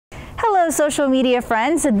Hello, social media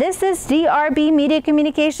friends. This is DRB Media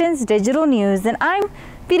Communications Digital News, and I'm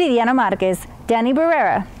Viridiana Marquez. Danny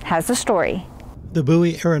Barrera has the story. The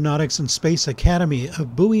Bowie Aeronautics and Space Academy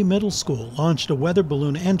of Bowie Middle School launched a weather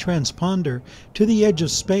balloon and transponder to the edge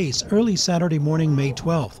of space early Saturday morning, May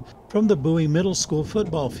 12th, from the Bowie Middle School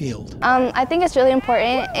football field. I think it's really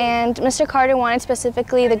important, and Mr. Carter wanted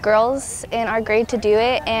specifically the girls in our grade to do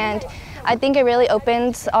it, and I think it really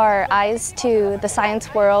opens our eyes to the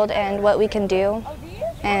science world and what we can do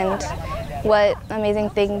and what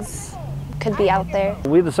amazing things could be out there.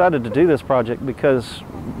 We decided to do this project because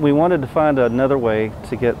we wanted to find another way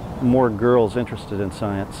to get more girls interested in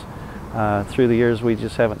science. Through the years we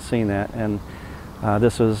just haven't seen that, and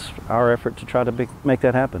this was our effort to try to make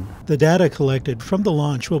that happen. The data collected from the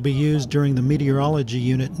launch will be used during the meteorology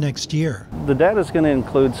unit next year. The data is going to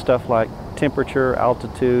include stuff like temperature,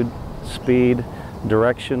 altitude, speed,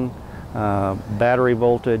 direction, battery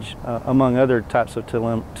voltage, among other types of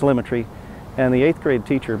telemetry. And the 8th grade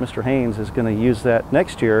teacher, Mr. Haynes, is going to use that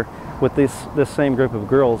next year with this same group of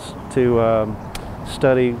girls to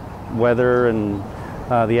study weather and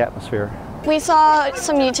the atmosphere. We saw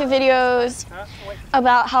some YouTube videos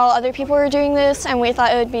about how other people were doing this, and we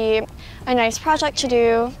thought it would be a nice project to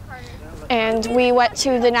do. And we went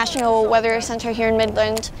to the National Weather Center here in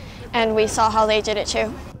Midland, and we saw how they did it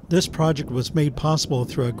too. This project was made possible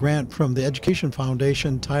through a grant from the Education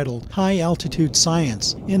Foundation titled High Altitude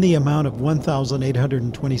Science in the amount of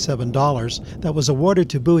 $1,827 that was awarded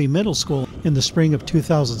to Bowie Middle School in the spring of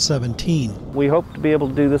 2017. We hope to be able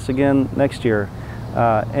to do this again next year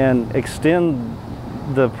and extend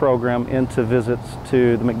the program into visits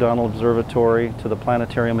to the McDonald Observatory, to the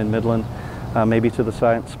planetarium in Midland, maybe to the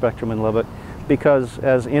Science Spectrum in Lubbock. Because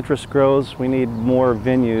as interest grows, we need more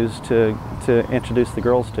venues to introduce the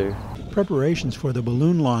girls to. Preparations for the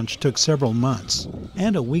balloon launch took several months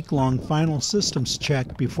and a week-long final systems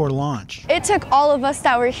check before launch. It took all of us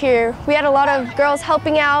that were here. We had a lot of girls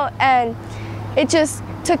helping out, and it just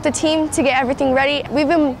took the team to get everything ready. We've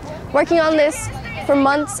been working on this for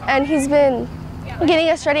months, and he's been getting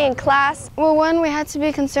us ready in class. Well, one, we had to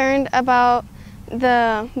be concerned about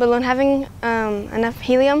the balloon having enough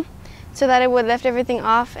helium so that it would lift everything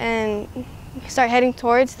off and start heading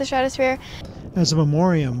towards the stratosphere. As a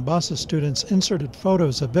memoriam, Basa students inserted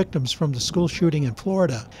photos of victims from the school shooting in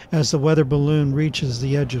Florida. As the weather balloon reaches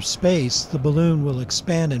the edge of space, the balloon will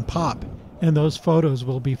expand and pop, and those photos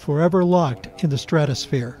will be forever locked in the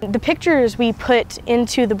stratosphere. The pictures we put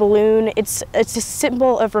into the balloon, it's a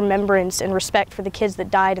symbol of remembrance and respect for the kids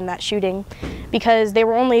that died in that shooting, because they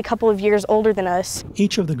were only a couple of years older than us.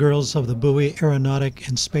 Each of the girls of the Bowie Aeronautic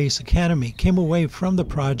and Space Academy came away from the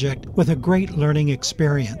project with a great learning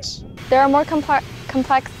experience. There are more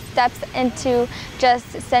complex steps into just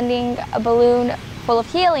sending a balloon full of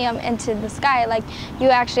helium into the sky. Like, you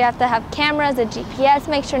actually have to have cameras, a GPS,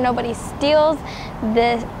 make sure nobody steals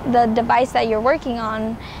the device that you're working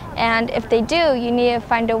on. And if they do, you need to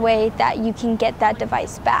find a way that you can get that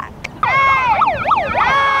device back.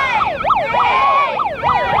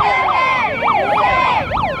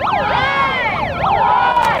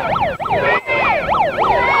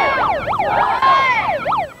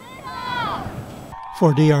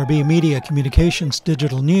 For DRB Media Communications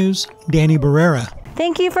Digital News, Danny Barrera.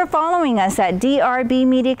 Thank you for following us at DRB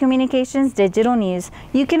Media Communications Digital News.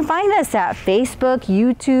 You can find us at Facebook,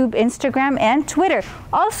 YouTube, Instagram, and Twitter.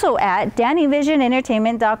 Also at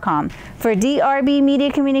DannyVisionEntertainment.com. For DRB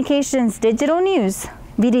Media Communications Digital News,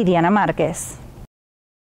 Viridiana Marquez.